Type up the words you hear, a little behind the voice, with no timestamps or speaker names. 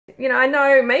you know, I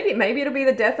know maybe it'll be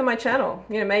the death of my channel.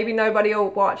 You know, maybe nobody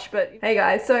will watch, but hey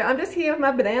guys, so I'm just here with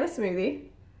my banana smoothie.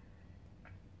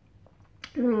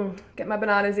 Get my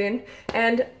bananas in,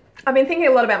 and I've been thinking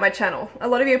a lot about my channel. A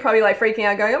lot of you are probably like freaking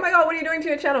out going, oh my God, what are you doing to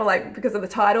your channel? Like, because of the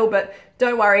title, but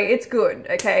don't worry, it's good,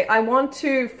 okay? I want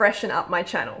to freshen up my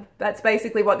channel. That's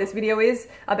basically what this video is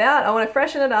about. I want to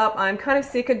freshen it up. I'm kind of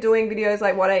sick of doing videos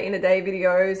like what I ate in a day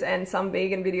videos and some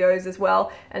vegan videos as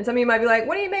well. And some of you might be like,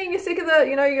 what do you mean you're sick of the,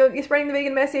 you know, you're spreading the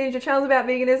vegan message, your channel's about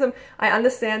veganism. I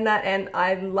understand that, and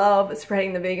I love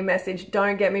spreading the vegan message.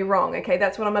 Don't get me wrong, okay?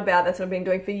 That's what I'm about. That's what I've been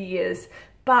doing for years.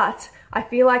 But I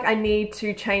feel like I need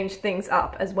to change things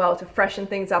up as well, to freshen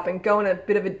things up and go in a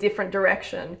bit of a different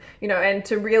direction, you know, and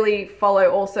to really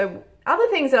follow also other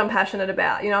things that I'm passionate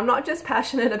about. You know, I'm not just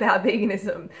passionate about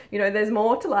veganism. You know, there's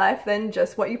more to life than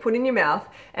just what you put in your mouth,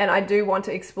 and I do want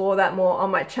to explore that more on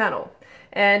my channel.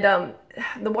 And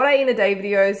the what I eat in a day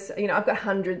videos, you know, I've got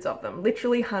hundreds of them,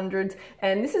 literally hundreds,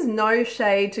 and this is no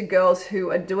shade to girls who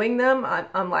are doing them.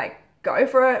 I'm like, go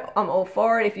for it. I'm all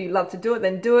for it. If you love to do it,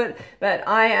 then do it. But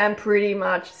I am pretty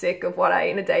much sick of what I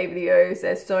eat in a day videos.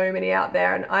 There's so many out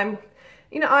there, and I'm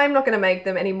not going to make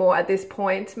them anymore at this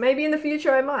point. Maybe in the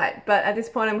future I might, but at this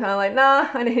point I'm kind of like, nah,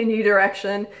 I need a new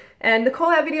direction. And the call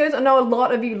out videos, I know a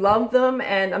lot of you love them,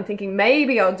 and I'm thinking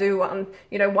maybe I'll do one,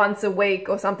 you know, once a week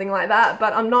or something like that,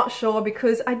 but I'm not sure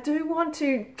because I do want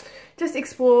to just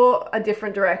explore a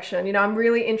different direction. You know, I'm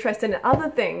really interested in other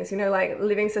things, you know, like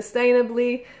living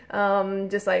sustainably,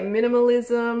 just like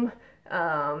minimalism,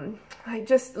 like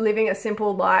just living a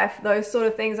simple life, those sort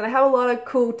of things. And I have a lot of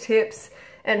cool tips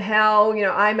and how, you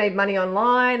know, I made money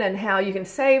online and how you can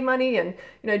save money, and,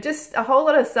 you know, just a whole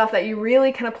lot of stuff that you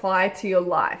really can apply to your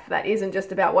life that isn't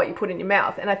just about what you put in your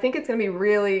mouth. And I think it's going to be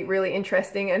really, really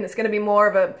interesting, and it's going to be more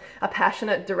of a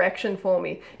passionate direction for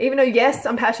me. Even though, yes,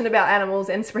 I'm passionate about animals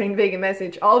and spreading vegan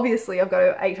message. Obviously, I've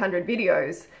got 800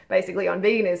 videos basically on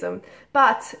veganism,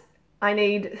 but I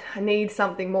need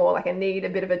something more. Like, I need a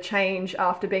bit of a change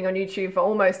after being on YouTube for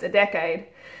almost a decade.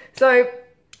 So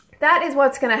that is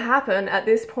what's going to happen at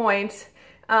this point.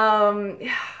 You know,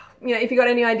 if you got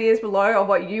any ideas below of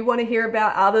what you want to hear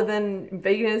about other than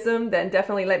veganism, then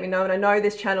definitely let me know. And I know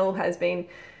this channel has been,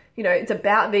 you know, it's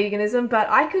about veganism, but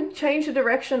I could change the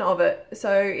direction of it.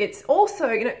 So it's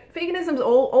also, you know, veganism's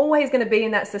always going to be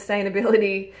in that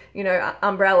sustainability, you know,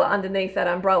 umbrella, underneath that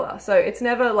umbrella. So it's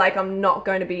never like I'm not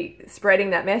going to be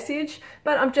spreading that message,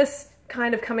 but I'm just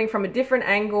kind of coming from a different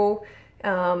angle,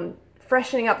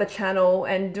 freshening up the channel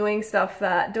and doing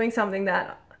something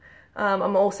that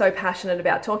I'm also passionate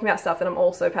about, talking about stuff that I'm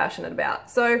also passionate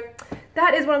about. So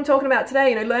that is what I'm talking about today,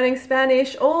 you know, learning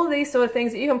Spanish, all these sort of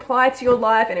things that you can apply to your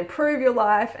life and improve your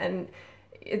life, and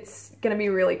it's gonna be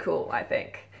really cool, I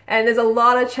think. And there's a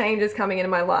lot of changes coming into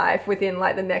my life within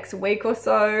like the next week or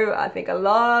so. I think a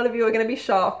lot of you are gonna be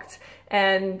shocked,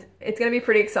 and it's gonna be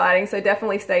pretty exciting, so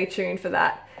definitely stay tuned for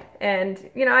that. And,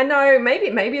 you know, I know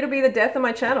maybe it'll be the death of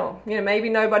my channel. You know, maybe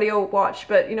nobody will watch,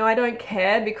 but, you know, I don't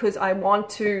care, because I want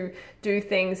to do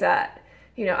things that,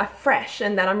 you know, are fresh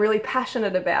and that I'm really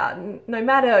passionate about. And no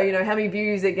matter, you know, how many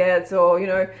views it gets, or, you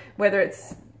know, whether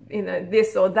it's, you know,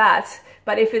 this or that.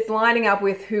 But if it's lining up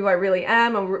with who I really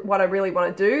am and what I really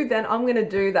want to do, then I'm going to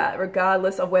do that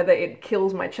regardless of whether it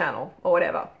kills my channel or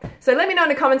whatever. So let me know in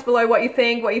the comments below what you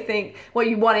think, what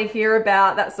you want to hear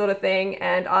about, that sort of thing.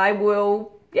 And I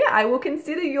will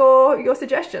consider your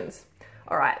suggestions.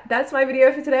 All right, that's my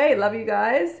video for today. Love you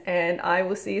guys, and I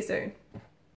will see you soon.